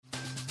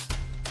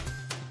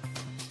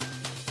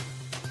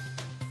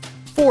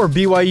For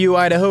BYU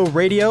Idaho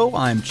Radio,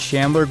 I'm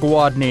Chandler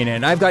Guadnine,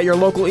 and I've got your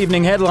local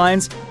evening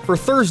headlines for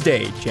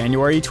Thursday,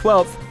 January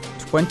 12th,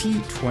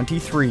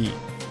 2023.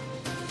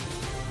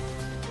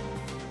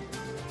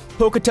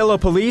 Pocatello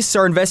police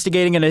are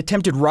investigating an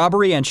attempted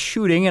robbery and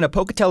shooting in a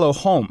Pocatello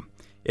home.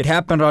 It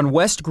happened on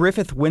West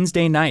Griffith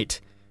Wednesday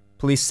night.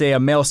 Police say a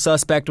male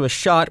suspect was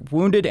shot,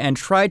 wounded, and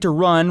tried to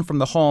run from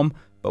the home,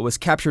 but was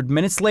captured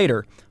minutes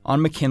later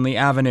on McKinley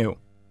Avenue.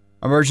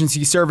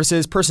 Emergency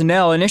services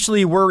personnel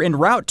initially were en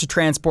route to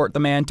transport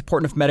the man to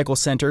Portneuf Medical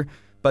Center,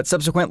 but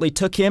subsequently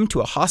took him to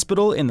a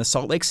hospital in the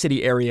Salt Lake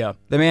City area.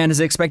 The man is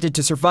expected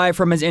to survive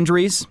from his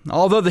injuries,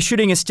 although the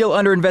shooting is still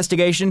under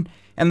investigation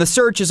and the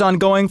search is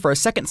ongoing for a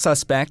second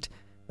suspect.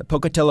 The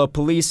Pocatello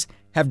police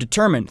have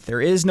determined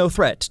there is no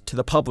threat to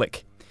the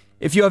public.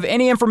 If you have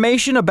any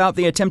information about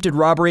the attempted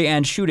robbery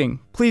and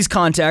shooting, please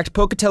contact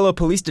Pocatello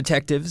Police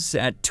Detectives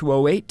at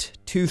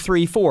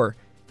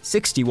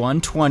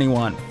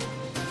 208-234-6121.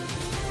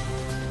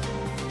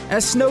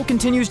 As snow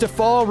continues to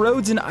fall,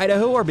 roads in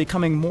Idaho are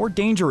becoming more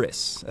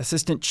dangerous.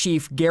 Assistant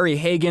Chief Gary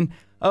Hagan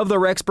of the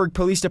Rexburg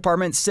Police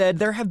Department said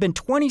there have been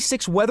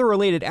 26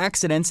 weather-related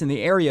accidents in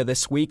the area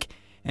this week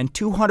and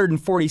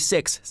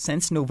 246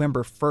 since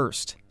November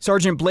 1st.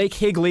 Sergeant Blake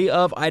Higley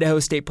of Idaho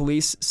State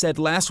Police said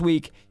last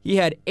week he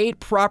had 8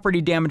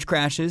 property damage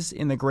crashes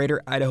in the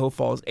greater Idaho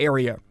Falls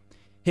area.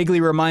 Higley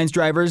reminds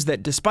drivers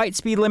that despite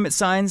speed limit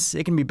signs,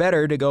 it can be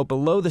better to go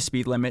below the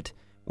speed limit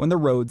when the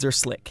roads are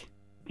slick.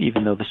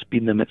 Even though the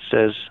speed limit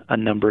says a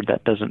number,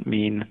 that doesn't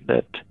mean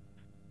that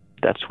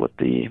that's what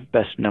the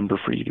best number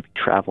for you to be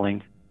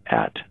traveling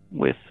at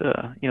with,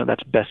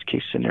 that's best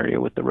case scenario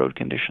with the road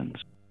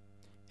conditions.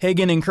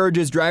 Hagan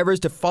encourages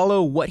drivers to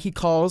follow what he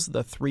calls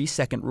the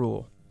 3-second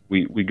rule.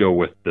 We go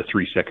with the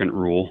 3-second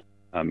rule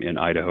in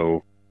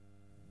Idaho,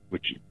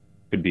 which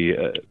could be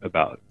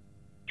about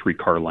 3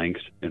 car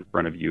lengths in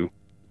front of you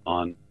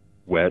on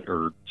wet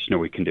or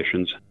snowy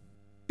conditions.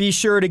 Be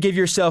sure to give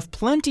yourself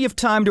plenty of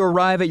time to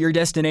arrive at your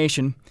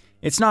destination.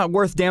 It's not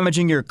worth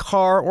damaging your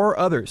car or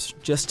others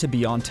just to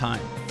be on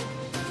time.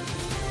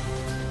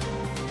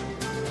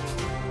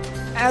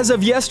 As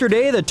of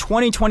yesterday, the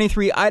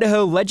 2023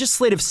 Idaho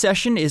legislative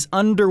session is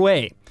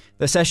underway.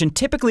 The session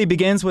typically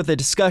begins with a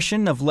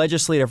discussion of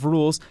legislative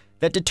rules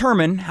that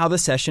determine how the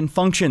session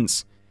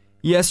functions.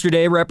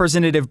 Yesterday,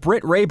 Representative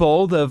Britt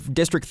Raybould of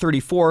District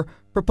 34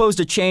 proposed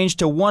a change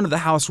to one of the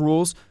House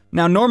rules.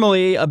 Now,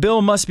 normally, a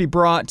bill must be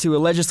brought to a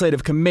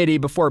legislative committee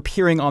before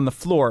appearing on the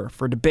floor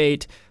for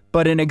debate,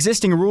 but an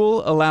existing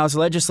rule allows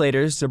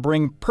legislators to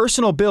bring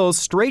personal bills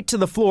straight to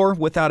the floor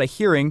without a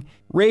hearing.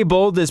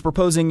 Raybould is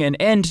proposing an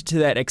end to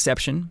that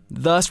exception,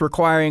 thus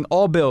requiring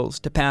all bills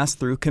to pass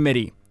through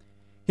committee.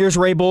 Here's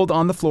Raybould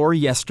on the floor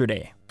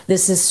yesterday.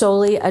 This is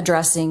solely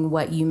addressing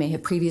what you may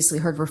have previously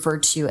heard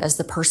referred to as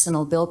the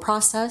personal bill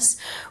process,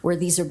 where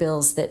these are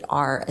bills that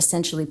are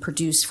essentially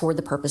produced for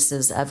the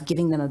purposes of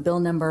giving them a bill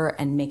number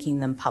and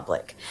making them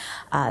public.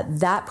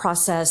 That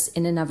process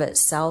in and of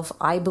itself,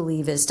 I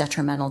believe, is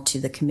detrimental to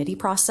the committee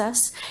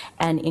process,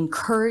 and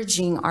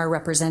encouraging our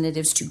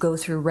representatives to go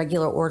through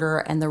regular order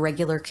and the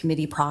regular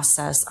committee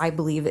process, I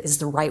believe, is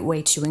the right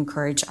way to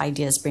encourage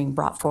ideas being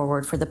brought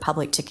forward for the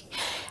public to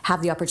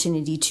have the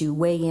opportunity to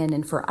weigh in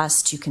and for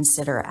us to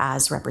consider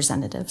as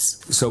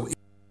representatives.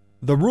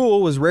 The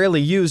rule was rarely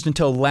used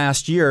until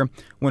last year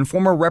when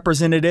former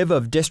Representative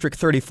of District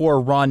 34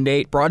 Ron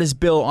Nate brought his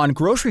bill on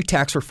grocery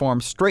tax reform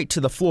straight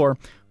to the floor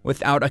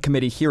without a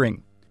committee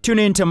hearing. Tune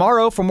in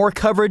tomorrow for more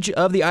coverage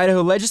of the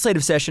Idaho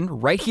legislative session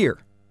right here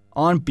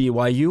on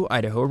BYU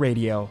Idaho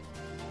Radio.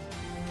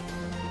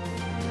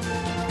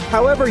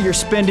 However you're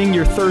spending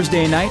your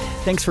Thursday night,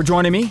 thanks for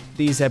joining me.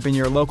 These have been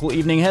your local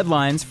evening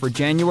headlines for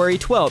January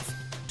 12th,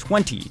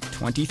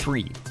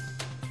 2023.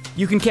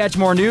 You can catch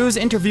more news,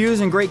 interviews,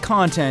 and great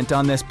content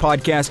on this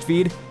podcast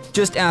feed.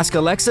 Just ask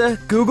Alexa,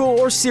 Google,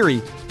 or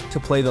Siri to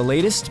play the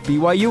latest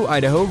BYU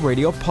Idaho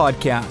radio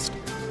podcast.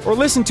 Or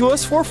listen to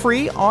us for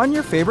free on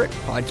your favorite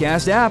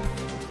podcast app,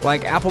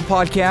 like Apple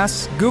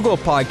Podcasts, Google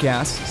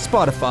Podcasts,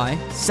 Spotify,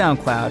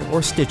 SoundCloud,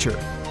 or Stitcher.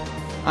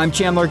 I'm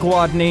Chandler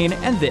Guadnine,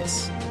 and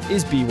this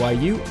is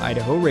BYU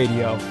Idaho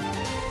Radio.